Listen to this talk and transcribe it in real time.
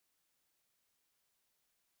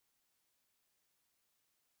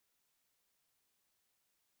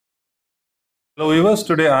Hello viewers,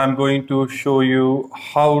 today I am going to show you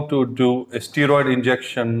how to do a steroid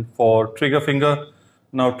injection for trigger finger.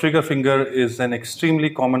 Now trigger finger is an extremely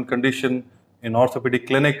common condition in orthopedic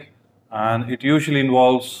clinic and it usually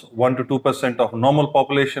involves 1 to 2% of normal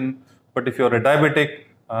population, but if you're a diabetic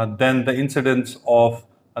then the incidence of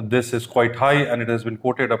this is quite high and it has been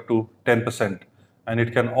quoted up to 10%, and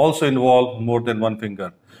it can also involve more than one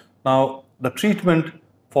finger. Now the treatment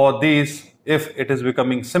for these, if it is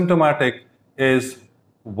becoming symptomatic, is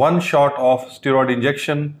one shot of steroid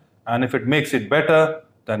injection, and if it makes it better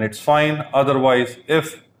then it's fine. Otherwise,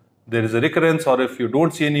 if there is a recurrence or if you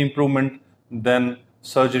don't see any improvement, then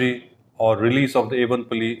surgery or release of the A1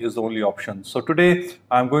 pulley is the only option. So today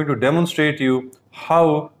I'm going to demonstrate you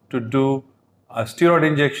how to do a steroid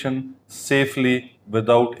injection safely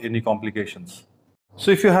without any complications.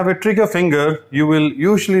 So if you have a trigger finger, you will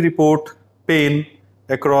usually report pain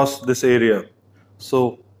across this area.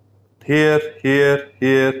 So here,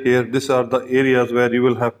 these are the areas where you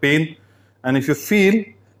will have pain, and if you feel,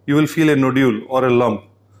 you will feel a nodule or a lump.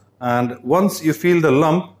 And once you feel the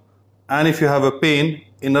lump, and if you have a pain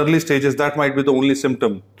in early stages, that might be the only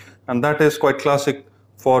symptom, and that is quite classic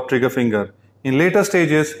for trigger finger. In later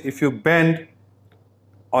stages, if you bend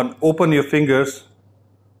and open your fingers,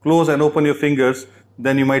 close and open your fingers,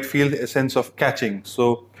 then you might feel a sense of catching.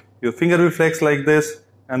 So your finger will flex like this,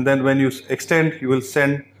 and then when you extend, you will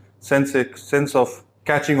sense a sense of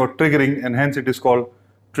catching or triggering, and hence it is called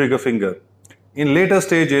trigger finger. In later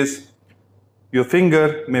stages, your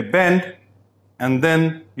finger may bend and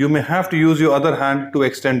then you may have to use your other hand to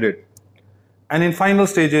extend it. And in final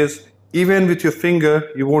stages, even with your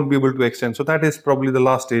finger, you won't be able to extend. So that is probably the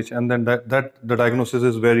last stage, and then the diagnosis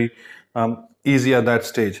is very easy at that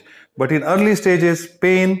stage. But in early stages,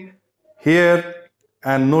 pain here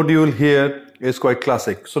and nodule here is quite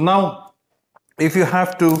classic. So now, if you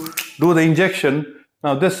have to do the injection,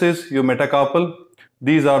 now this is your metacarpal,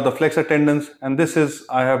 these are the flexor tendons, and this is,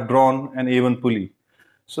 I have drawn an A1 pulley.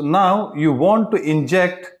 So now you want to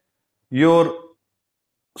inject your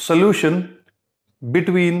solution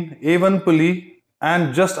between A1 pulley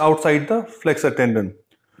and just outside the flexor tendon.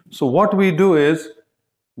 So what we do is,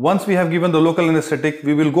 once we have given the local anesthetic,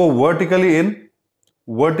 we will go vertically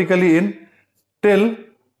in till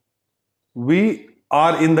we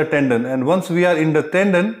are in the tendon, and once we are in the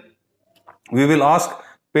tendon, we will ask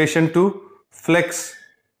patient to flex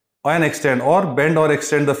and extend or bend or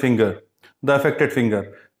extend the finger, the affected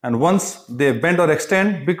finger. And once they bend or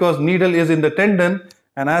extend, because needle is in the tendon,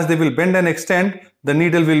 and as they will bend and extend, the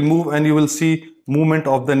needle will move and you will see movement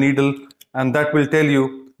of the needle, and that will tell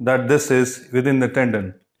you that this is within the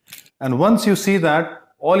tendon. And once you see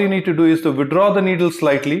that, all you need to do is to withdraw the needle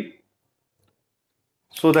slightly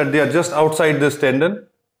so that they are just outside this tendon,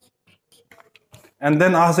 and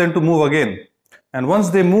then ask them to move again. And once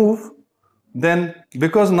they move, then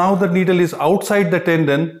because now the needle is outside the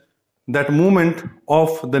tendon, that movement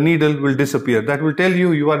of the needle will disappear. That will tell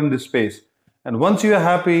you you are in this space. And once you are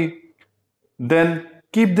happy, then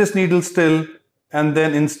keep this needle still and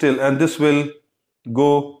then instill, and this will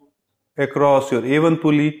go across your A1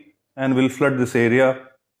 pulley and will flood this area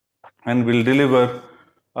and will deliver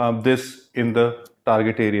this in the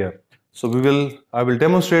target area. So I will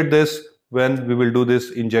demonstrate this when we will do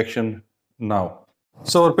this injection now.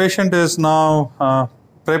 So our patient is now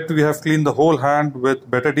prepped. We have cleaned the whole hand with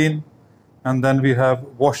betadine, and then we have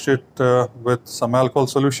washed it with some alcohol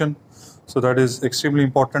solution. So that is extremely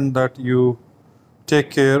important that you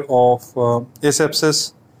take care of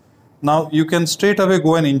asepsis. Now you can straight away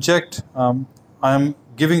go and inject. I am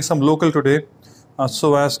giving some local today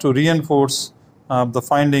so as to reinforce the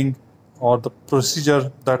finding or the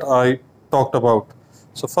procedure that I talked about.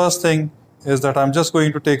 So first thing is that I'm just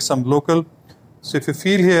going to take some local. So if you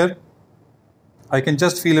feel here, I can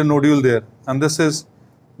just feel a nodule there, and this is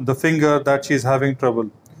the finger that she is having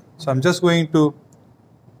trouble. So I'm just going to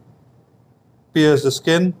pierce the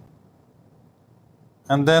skin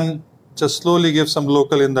and then just slowly give some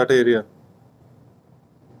local in that area.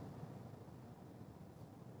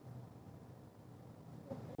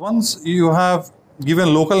 Once you have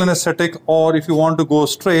given local anesthetic, or if you want to go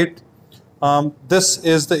straight, this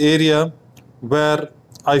is the area where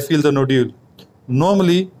I feel the nodule.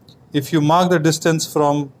 Normally, if you mark the distance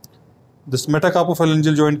from this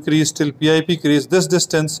metacarpophalangeal joint crease till PIP crease, this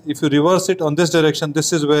distance, if you reverse it on this direction,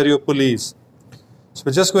 this is where your pulley is. So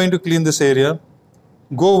we're just going to clean this area,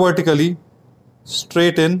 go vertically,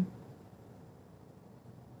 straight in,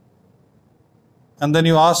 and then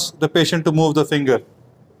you ask the patient to move the finger.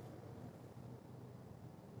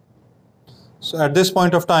 So at this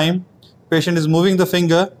point of time, patient is moving the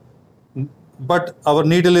finger, but our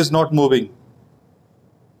needle is not moving.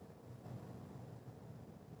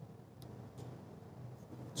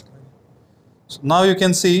 now you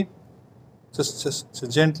can see,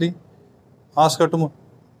 just gently ask her to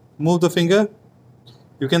move the finger.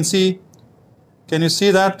 You can see, can you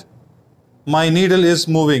see that my needle is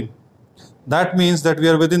moving? That means that we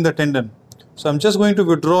are within the tendon. So I'm just going to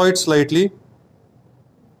withdraw it slightly,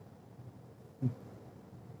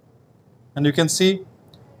 and you can see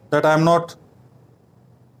that I'm not,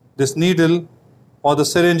 this needle or the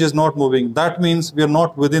syringe is not moving. That means we are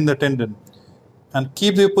not within the tendon. And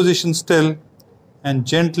keep the position still and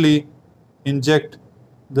gently inject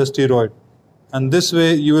the steroid. And this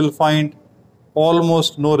way you will find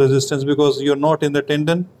almost no resistance, because you are not in the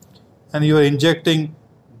tendon and you are injecting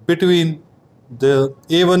between the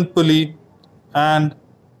A1 pulley and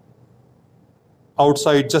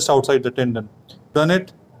outside, just outside the tendon. Done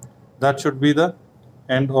it. That should be the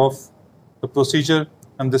end of the procedure,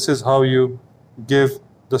 and this is how you give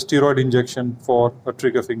the steroid injection for a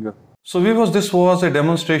trigger finger. So viewers, this was a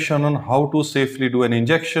demonstration on how to safely do an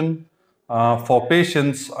injection. For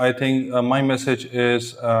patients, I think my message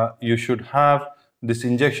is you should have this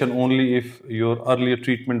injection only if your earlier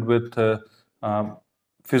treatment with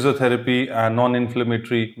physiotherapy and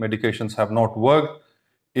non-inflammatory medications have not worked.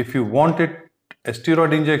 If you wanted a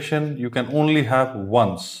steroid injection, you can only have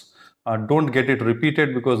once. Don't get it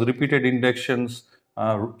repeated, because repeated injections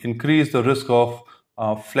increase the risk of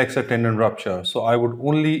flexor tendon rupture. So I would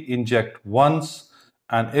only inject once,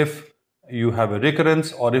 and if you have a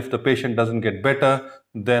recurrence or if the patient doesn't get better,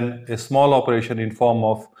 then a small operation in form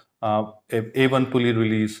of A1 pulley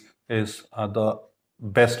release is the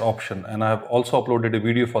best option. And I have also uploaded a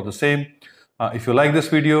video for the same. If you like this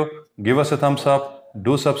video, give us a thumbs up,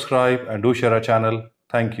 do subscribe, and do share our channel.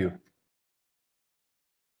 Thank you.